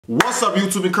What's up,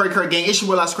 YouTube and Curry gang? It's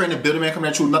your boy Elisocray in the building, man. Coming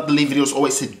at you with another lead videos.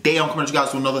 Always today, I'm coming at you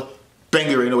guys with another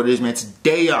banger. You know what it is, man.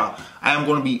 Today, I am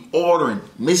going to be ordering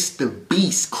Mr.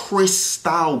 Beast Chris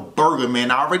style burger,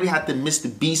 man. I already had the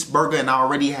Mr. Beast burger and I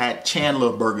already had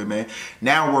Chandler burger, man.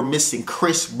 Now we're missing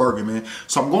Chris burger, man.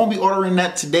 So I'm going to be ordering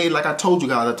that today. Like I told you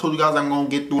guys, I'm going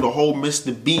to get through the whole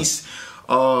Mr. Beast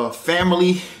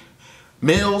family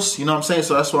meals. You know what I'm saying?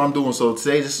 So that's what I'm doing. So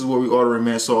today, this is what we're ordering,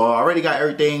 man. So I already got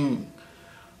everything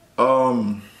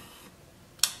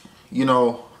you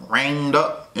know, ranged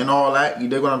up and all that. You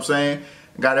dig what I'm saying?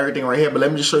 Got everything right here, but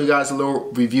let me just show you guys a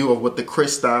little review of what the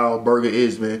Chris style burger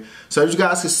is, man. So as you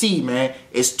guys can see, man,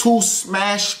 it's two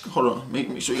smash. Hold on,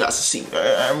 make sure you guys can see.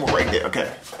 I'm right there.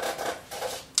 Okay.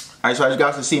 All right, so as you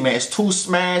guys can see, man, it's two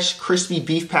smashed crispy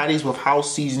beef patties with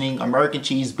house seasoning, American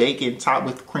cheese, bacon, topped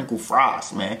with crinkle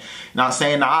fries, man. You know what I'm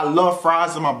saying? Now, I love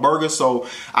fries in my burger, so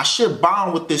I should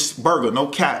bond with this burger, no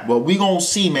cap. But we gonna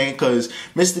see, man, because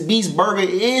Mr. Beast burger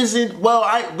isn't, well,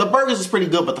 the burgers is pretty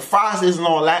good, but the fries isn't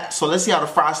all that. So let's see how the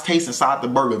fries taste inside the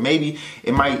burger. Maybe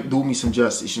it might do me some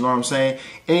justice, you know what I'm saying?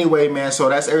 Anyway, man, so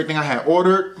that's everything I had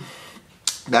ordered.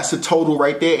 That's the total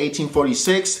right there,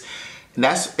 $18.46. And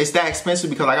it's that expensive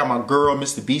because I got my girl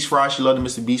Mr. Beast fries. She loved the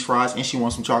Mr. Beast fries and she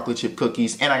wants some chocolate chip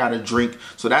cookies, and I got a drink.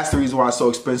 So that's the reason why it's so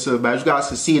expensive. But as you guys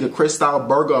can see, the Chris style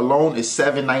burger alone is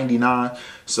 $7.99.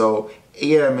 So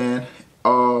yeah, man,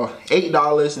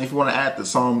 $8. And if you want to add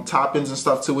some toppings and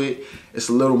stuff to it, it's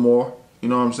a little more. You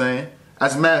know what I'm saying?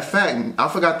 As a matter of fact, I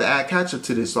forgot to add ketchup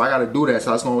to this, so I got to do that.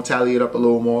 So that's gonna tally it up a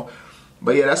little more.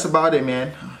 But yeah, that's about it,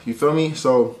 man. You feel me?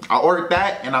 So I ordered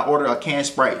that and I ordered a canned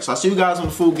Sprite. So I'll see you guys when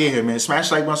the food get here, man. Smash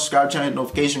the like button, subscribe channel,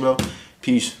 notification bell.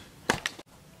 Peace.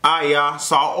 Alright, y'all.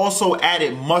 So I also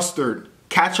added mustard,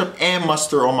 ketchup and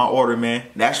mustard on my order, man.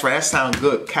 That's right. That sounds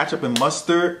good. Ketchup and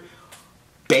mustard,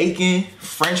 bacon,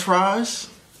 French fries.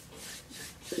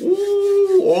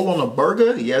 Ooh, all on a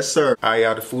burger? Yes, sir. Alright,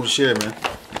 y'all. The food is here, man.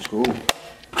 It's cool.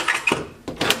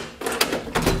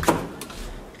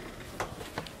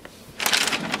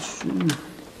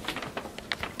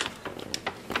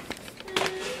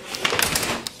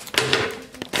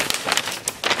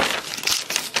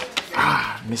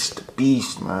 Mr.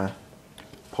 Beast, man.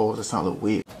 Pause, that sound a little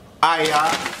weird. Alright,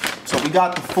 y'all. So we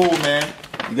got the food, man.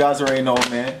 You guys already know,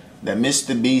 man. That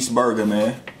Mr. Beast burger,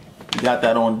 man. We got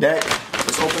that on deck.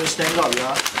 Let's open this thing up,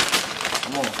 y'all.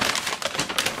 Come on.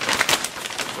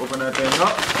 Open that thing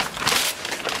up.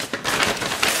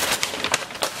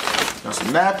 Got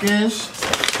some napkins.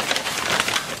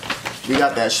 We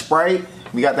got that Sprite.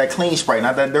 We got that clean Sprite,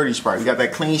 not that dirty Sprite. We got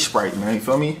that clean Sprite, man. You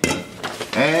feel me?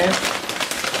 And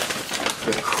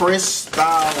the Chris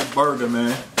style burger,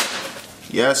 man.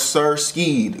 Yes, sir,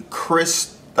 ski. The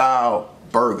Chris style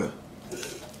burger.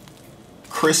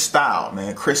 Chris style,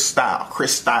 man. Chris style.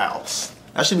 Chris Styles.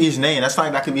 That should be his name. That's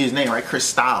like that could be his name, right? Chris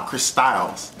style. Chris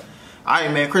Styles.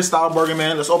 Alright, man. Chris style burger,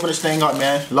 man. Let's open this thing up,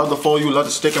 man. Love the folio. Love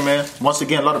the sticker, man. Once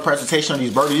again, love the presentation of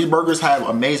these burgers. These burgers have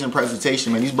amazing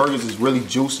presentation, man. These burgers is really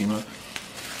juicy, man.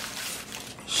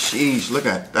 Sheesh, look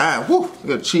at that. Woo. Look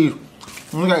at the cheese.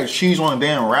 Look at the cheese on the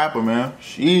damn wrapper, man.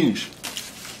 Sheesh.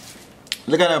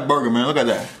 Look at that burger, man. Look at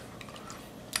that.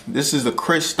 This is the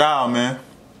Chris style, man.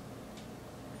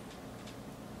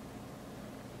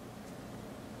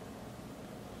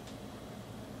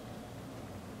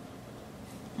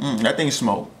 That thing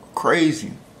smells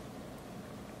crazy.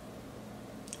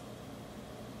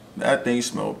 That thing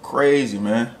smells crazy,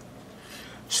 man.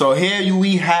 So here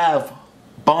we have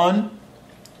bun.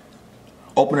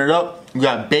 Open it up. You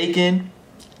got bacon,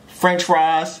 French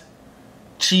fries,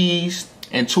 cheese,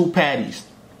 and two patties.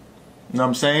 You know what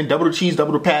I'm saying? Double the cheese,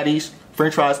 double the patties,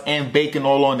 French fries, and bacon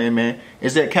all on there, man.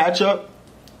 Is there ketchup?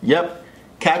 Yep.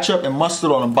 Ketchup and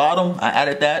mustard on the bottom. I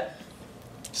added that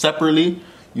separately.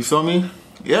 You feel me?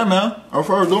 Yeah, man. I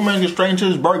prefer to do, man, get straight into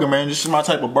this burger, man. This is my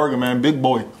type of burger, man. Big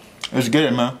boy. Let's get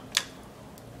it, man.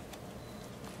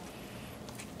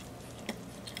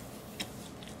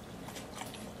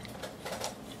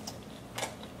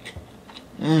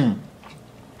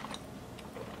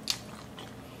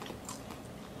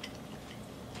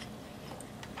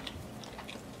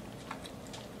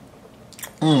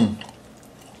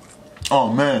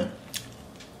 Oh, man.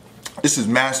 This is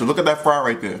massive. Look at that fry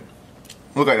right there.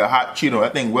 Look like a hot Cheeto.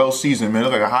 That thing well seasoned, man.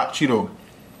 Look like a hot Cheeto.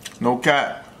 No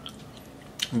cap.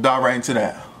 Dive right into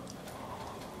that.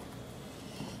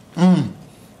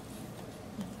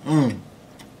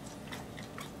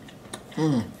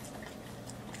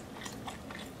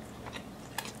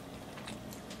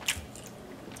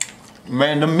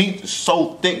 Man, the meat is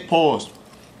so thick, pause.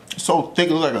 It's so thick,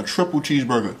 it looks like a triple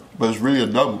cheeseburger, but it's really a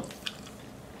double.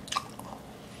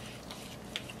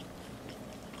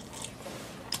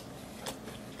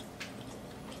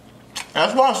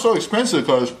 That's why it's so expensive,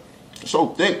 because it's so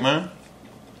thick, man.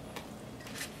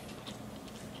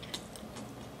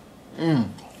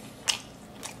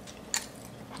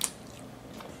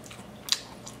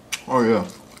 Oh yeah.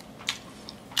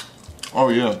 Oh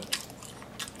yeah.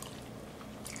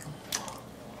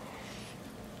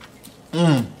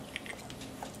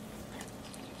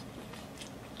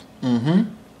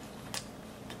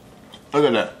 Look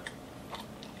at that.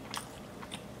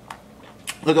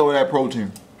 Look over that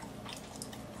protein.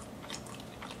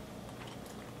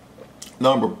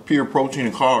 Number pure protein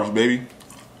and carbs, baby.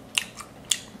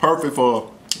 Perfect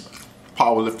for a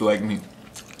power lifter like me.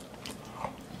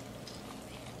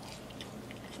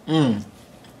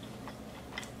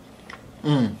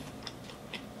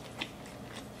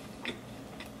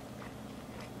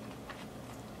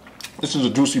 This is a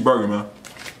juicy burger, man.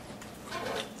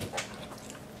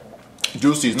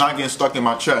 Juicy. It's not getting stuck in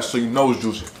my chest, so you know it's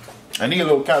juicy. I need a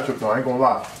little ketchup though, I ain't gonna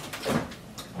lie.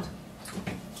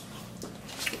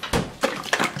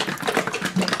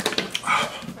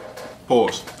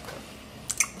 Pause.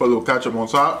 Put a little ketchup on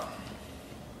top.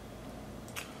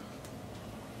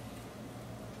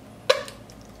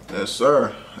 Yes,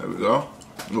 sir. There we go.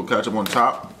 A little ketchup on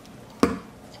top.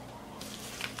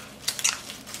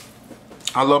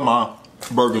 I love my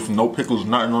burgers with no pickles,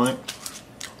 nothing on it.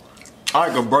 I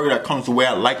like a burger that comes the way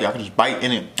I like it. I can just bite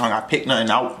in it. I gotta pick nothing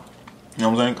out. You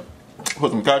know what I'm saying?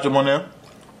 Put some ketchup on there.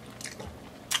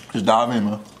 Just dive in,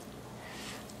 man.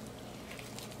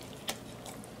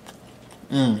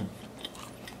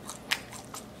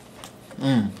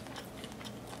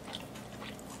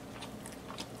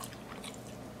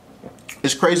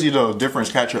 It's crazy the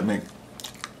difference ketchup make.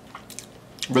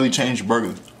 Really changed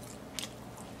burgers.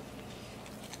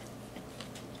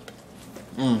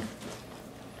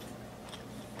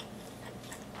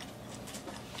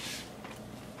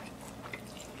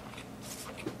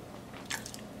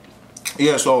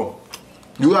 Yeah, so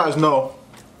you guys know,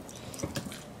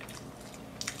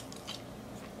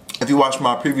 if you watch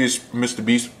my previous Mr.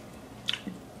 Beast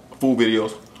food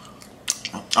videos,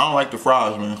 I don't like the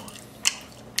fries, man.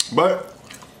 But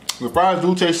the fries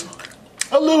do taste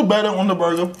a little better on the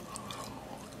burger.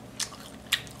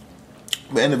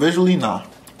 But individually, nah.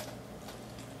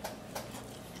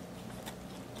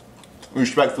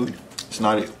 Respectfully, it's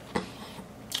not it.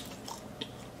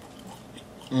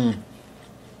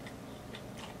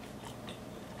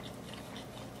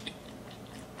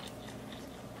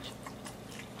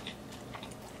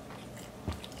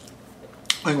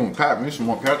 I ain't gonna cap me some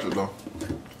more ketchup though.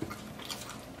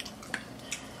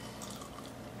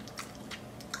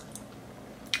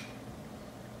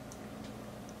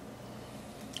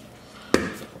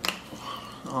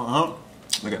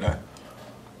 Look at that.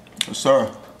 Yes,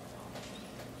 sir.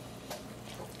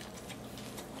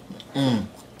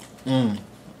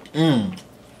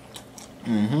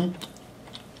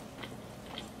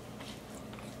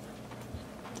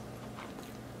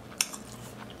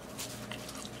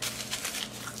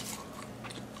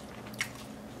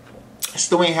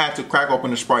 Still ain't had to crack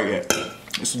open the Sprite yet.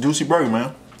 It's a juicy burger,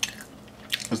 man.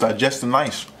 It's digesting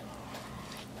nice.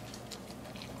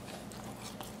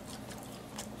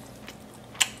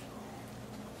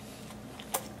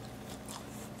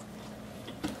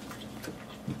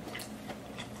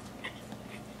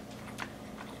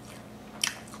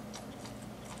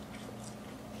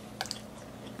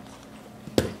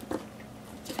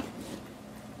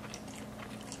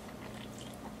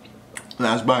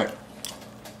 Last bite.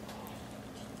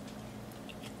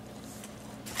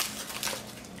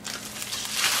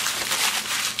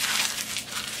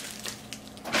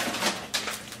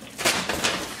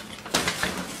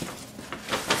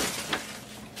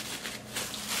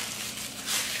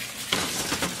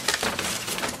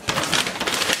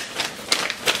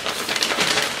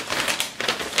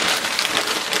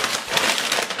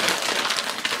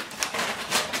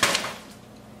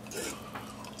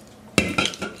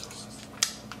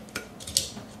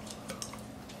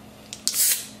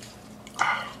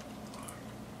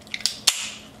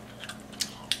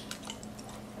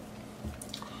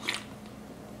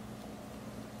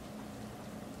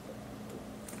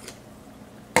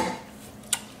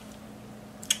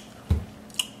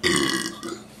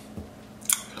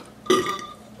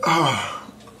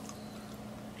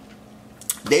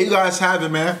 There you guys have it,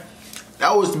 man.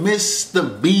 That was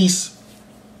Mr. Beast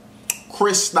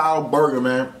Chris style burger,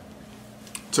 man.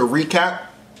 To recap,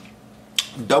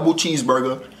 double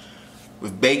cheeseburger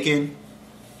with bacon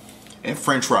and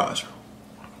french fries,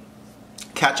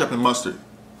 ketchup and mustard.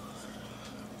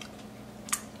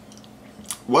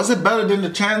 Was it better than the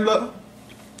Chandler?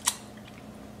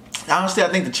 Honestly, I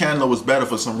think the Chandler was better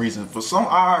for some reason. For some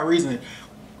odd reason,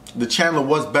 the Chandler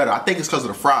was better. I think it's because of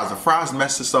the fries. The fries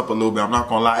messed this up a little bit. I'm not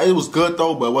gonna lie. It was good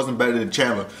though, but it wasn't better than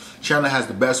Chandler. Chandler has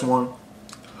the best one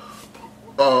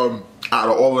out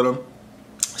of all of them.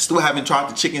 Still haven't tried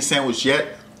the chicken sandwich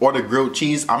yet or the grilled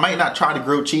cheese. I might not try the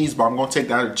grilled cheese, but I'm gonna take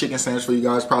that chicken sandwich for you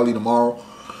guys probably tomorrow.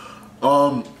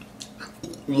 1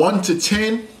 to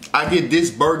 10, I get this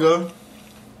burger.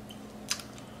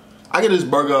 I give this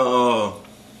burger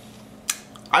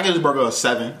a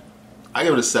 7. I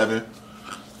give it a 7.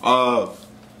 I'm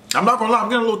not gonna lie, I'm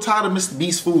getting a little tired of Mr.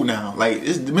 Beast food now. Like,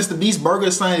 the Mr. Beast burger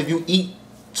is something, if you eat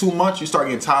too much, you start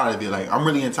getting tired of it. Like, I'm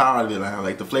really getting tired of it now.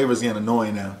 Like, the flavor is getting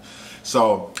annoying now.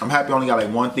 So, I'm happy I only got like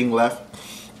one thing left.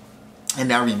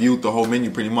 And I reviewed the whole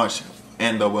menu pretty much.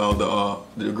 And the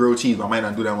grilled cheese, but I might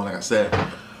not do that one like I said.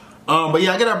 But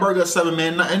yeah, I get that burger a 7,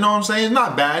 man. You know what I'm saying? It's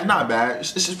not bad, not bad.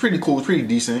 It's just pretty cool, it's pretty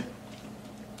decent.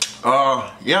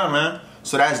 Yeah, man.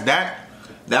 So that's that.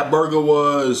 That burger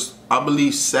was, I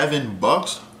believe, $7.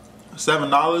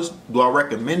 $7. Do I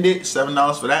recommend it?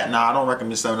 $7 for that? Nah, I don't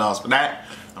recommend $7 for that.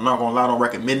 I'm not gonna lie, I don't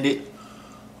recommend it.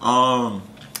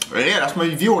 But yeah, that's my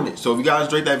review on it. So if you guys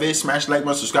enjoyed that video, smash the like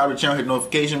button, subscribe to the channel, hit the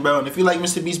notification bell. And if you like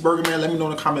Mr. Beast Burger, man, let me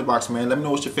know in the comment box, man. Let me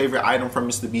know what's your favorite item from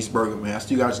Mr. Beast Burger, man. I'll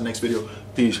see you guys in the next video.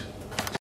 Peace.